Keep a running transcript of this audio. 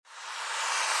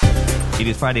It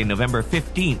is Friday, November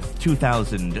 15th,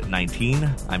 2019.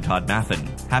 I'm Todd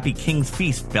Maffin. Happy King's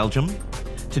Feast, Belgium.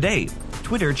 Today,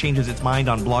 Twitter changes its mind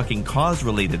on blocking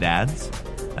cause-related ads.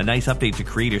 A nice update to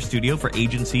Creator Studio for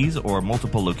agencies or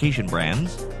multiple location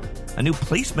brands. A new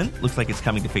placement looks like it's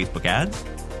coming to Facebook ads.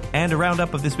 And a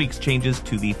roundup of this week's changes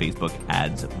to the Facebook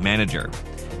Ads Manager.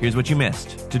 Here's what you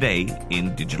missed today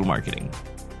in digital marketing.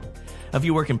 If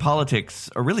you work in politics,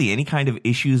 or really any kind of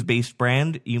issues-based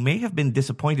brand, you may have been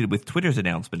disappointed with Twitter's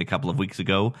announcement a couple of weeks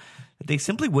ago that they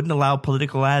simply wouldn't allow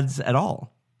political ads at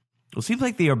all. It seems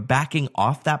like they are backing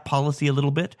off that policy a little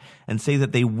bit and say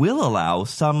that they will allow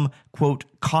some, quote,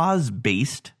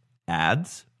 cause-based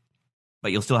ads,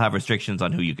 but you'll still have restrictions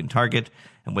on who you can target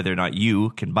and whether or not you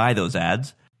can buy those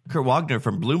ads. Kurt Wagner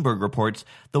from Bloomberg reports,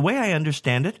 the way I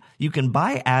understand it, you can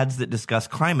buy ads that discuss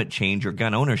climate change or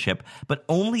gun ownership, but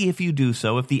only if you do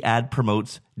so if the ad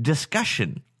promotes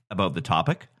discussion about the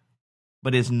topic,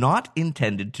 but is not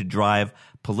intended to drive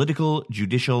political,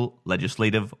 judicial,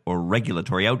 legislative, or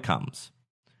regulatory outcomes.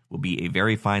 Will be a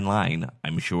very fine line,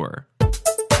 I'm sure.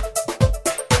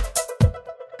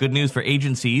 Good news for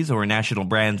agencies or national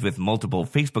brands with multiple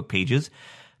Facebook pages.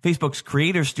 Facebook's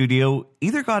Creator Studio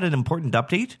either got an important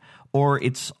update or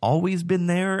it's always been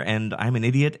there and I'm an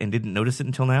idiot and didn't notice it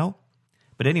until now.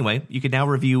 But anyway, you can now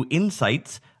review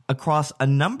insights across a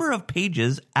number of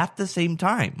pages at the same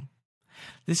time.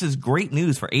 This is great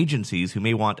news for agencies who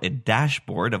may want a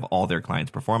dashboard of all their clients'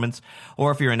 performance.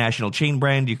 Or if you're a national chain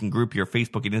brand, you can group your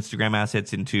Facebook and Instagram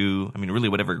assets into, really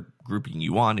whatever grouping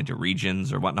you want, into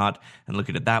regions or whatnot, and look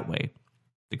at it that way.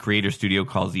 The Creator Studio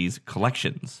calls these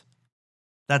collections.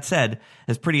 That said,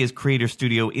 as pretty as Creator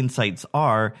Studio Insights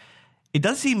are, it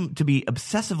does seem to be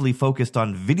obsessively focused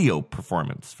on video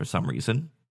performance for some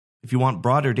reason. If you want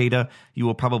broader data, you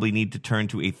will probably need to turn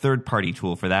to a third-party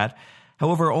tool for that.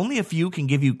 However, only a few can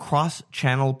give you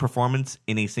cross-channel performance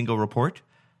in a single report.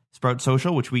 Sprout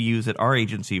Social, which we use at our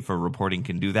agency for reporting,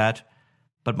 can do that,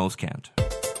 but most can't.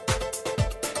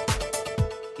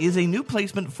 Is a new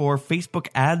placement for Facebook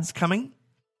ads coming?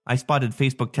 I spotted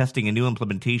Facebook testing a new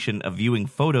implementation of viewing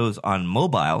photos on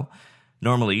mobile.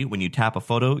 Normally, when you tap a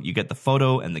photo, you get the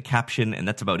photo and the caption, and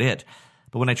that's about it.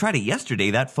 But when I tried it yesterday,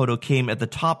 that photo came at the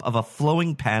top of a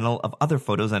flowing panel of other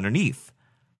photos underneath.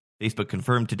 Facebook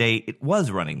confirmed today it was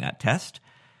running that test.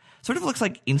 Sort of looks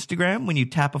like Instagram when you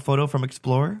tap a photo from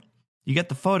Explorer. You get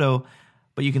the photo,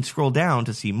 but you can scroll down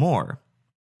to see more.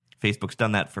 Facebook's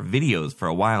done that for videos for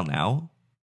a while now.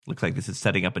 Looks like this is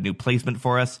setting up a new placement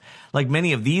for us. Like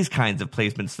many of these kinds of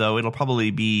placements, though, it'll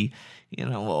probably be,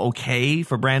 okay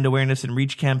for brand awareness and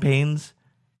reach campaigns,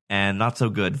 and not so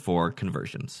good for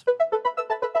conversions.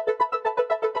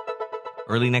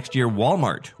 Early next year,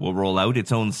 Walmart will roll out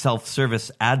its own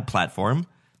self-service ad platform.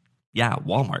 Yeah,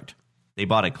 Walmart. They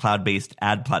bought a cloud-based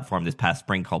ad platform this past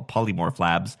spring called Polymorph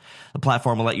Labs. The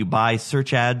platform will let you buy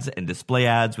search ads and display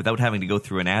ads without having to go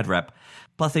through an ad rep.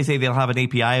 Plus, they say they'll have an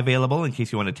API available in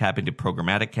case you want to tap into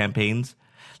programmatic campaigns.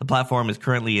 The platform is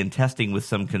currently in testing with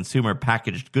some consumer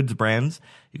packaged goods brands.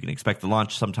 You can expect the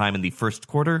launch sometime in the first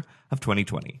quarter of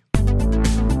 2020.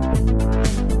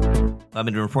 I've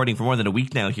been reporting for more than a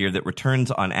week now here that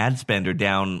returns on ad spend are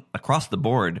down across the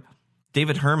board.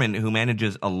 David Herman, who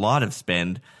manages a lot of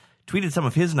spend, tweeted some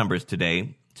of his numbers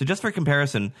today. So just for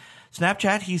comparison,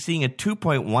 Snapchat, he's seeing a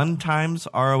 2.1 times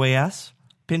ROAS.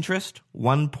 Pinterest,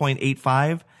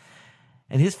 1.85.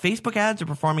 And his Facebook ads are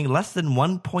performing less than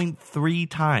 1.3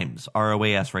 times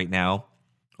ROAS right now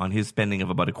on his spending of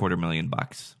about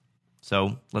 $250,000.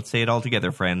 So let's say it all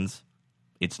together, friends.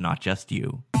 It's not just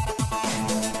you.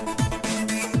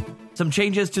 Some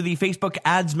changes to the Facebook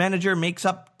Ads Manager makes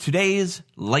up today's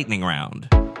lightning round.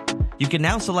 You can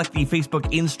now select the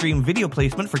Facebook in-stream video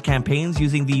placement for campaigns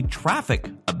using the traffic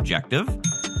objective.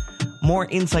 More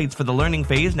insights for the learning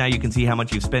phase. Now you can see how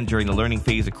much you've spent during the learning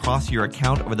phase across your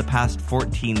account over the past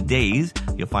 14 days.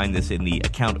 You'll find this in the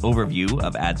account overview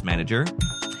of Ads Manager.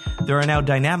 There are now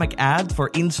dynamic ads for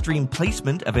in-stream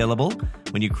placement available.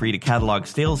 When you create a catalog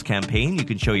sales campaign, you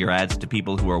can show your ads to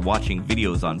people who are watching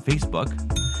videos on Facebook.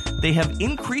 They have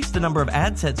increased the number of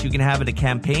ad sets you can have in a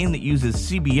campaign that uses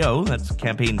CBO, that's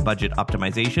campaign budget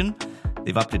optimization.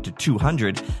 They've upped it to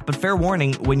 200. But fair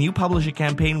warning, when you publish a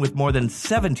campaign with more than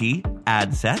 70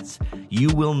 ad sets, you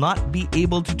will not be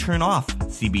able to turn off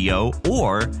CBO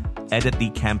or edit the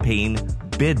campaign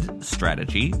bid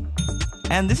strategy.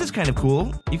 And this is kind of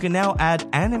cool. You can now add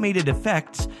animated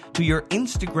effects to your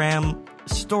Instagram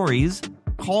stories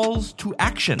calls to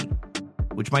action,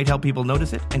 which might help people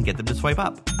notice it and get them to swipe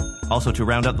up. Also, to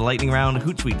round out the lightning round,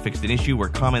 Hootsuite fixed an issue where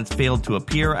comments failed to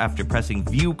appear after pressing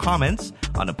view comments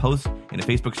on a post in a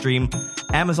Facebook stream.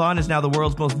 Amazon is now the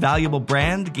world's most valuable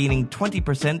brand, gaining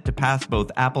 20% to pass both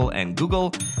Apple and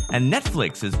Google. And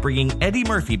Netflix is bringing Eddie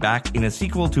Murphy back in a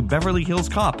sequel to Beverly Hills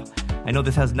Cop. I know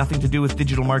this has nothing to do with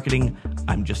digital marketing.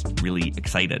 I'm just really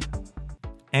excited.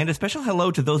 And a special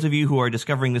hello to those of you who are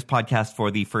discovering this podcast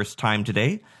for the first time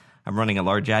today. I'm running a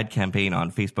large ad campaign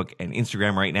on Facebook and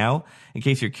Instagram right now. In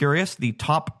case you're curious, the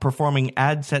top performing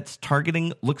ad sets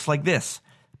targeting looks like this.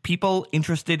 People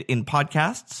interested in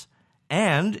podcasts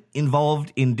and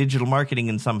involved in digital marketing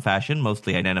in some fashion,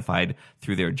 mostly identified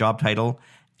through their job title,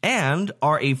 and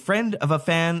are a friend of a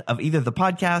fan of either the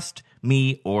podcast,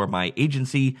 me, or my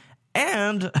agency.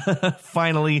 And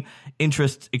finally,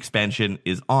 interest expansion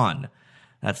is on.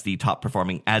 That's the top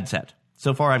performing ad set.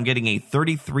 So far, I'm getting a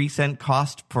 33-cent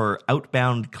cost per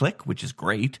outbound click, which is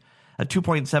great, a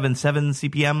 2.77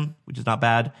 CPM, which is not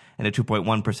bad, and a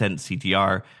 2.1%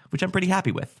 CTR, which I'm pretty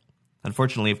happy with.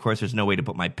 Unfortunately, of course, there's no way to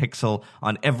put my pixel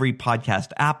on every podcast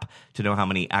app to know how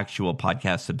many actual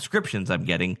podcast subscriptions I'm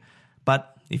getting.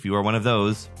 But if you are one of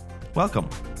those, welcome.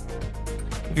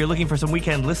 If you're looking for some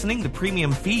weekend listening, the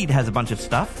premium feed has a bunch of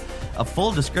stuff, a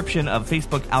full description of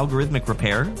Facebook algorithmic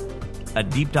repair, a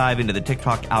deep dive into the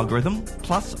TikTok algorithm,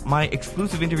 plus my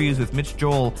exclusive interviews with Mitch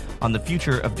Joel on the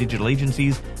future of digital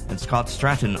agencies and Scott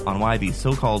Stratton on why the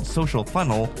so-called social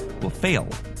funnel will fail.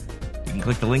 You can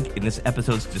click the link in this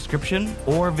episode's description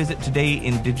or visit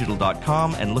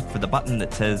todayindigital.com and look for the button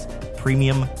that says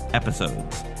Premium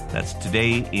Episodes. That's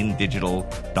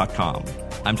todayindigital.com.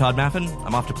 I'm Todd Maffin.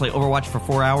 I'm off to play Overwatch for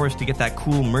 4 hours to get that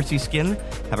cool Mercy skin.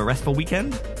 Have a restful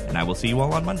weekend, and I will see you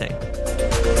all on Monday.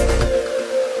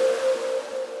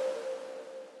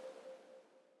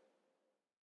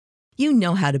 You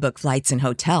know how to book flights and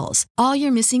hotels. All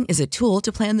you're missing is a tool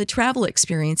to plan the travel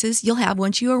experiences you'll have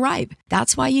once you arrive.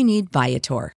 That's why you need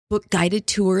Viator. Book guided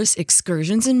tours,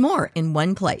 excursions, and more in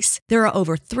one place. There are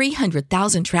over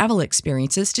 300,000 travel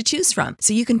experiences to choose from,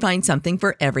 so you can find something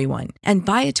for everyone. And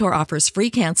Viator offers free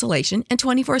cancellation and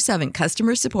 24/7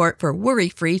 customer support for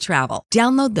worry-free travel.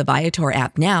 Download the Viator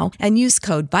app now and use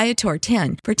code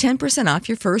Viator10 for 10% off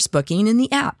your first booking in the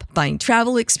app. Find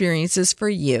travel experiences for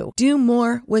you. Do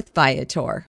more with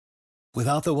Viator.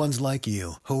 Without the ones like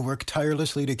you, who work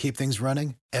tirelessly to keep things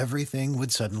running, everything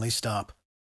would suddenly stop.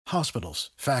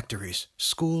 Hospitals, factories,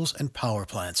 schools, and power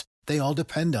plants, they all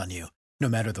depend on you. No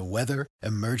matter the weather,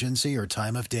 emergency, or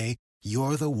time of day,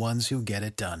 you're the ones who get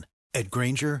it done. At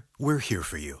Grainger, we're here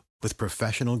for you with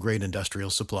professional-grade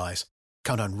industrial supplies.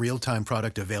 Count on real-time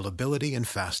product availability and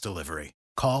fast delivery.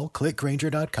 Call, click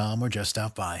Grainger.com, or just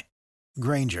stop by.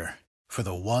 Grainger, for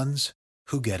the ones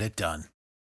who get it done.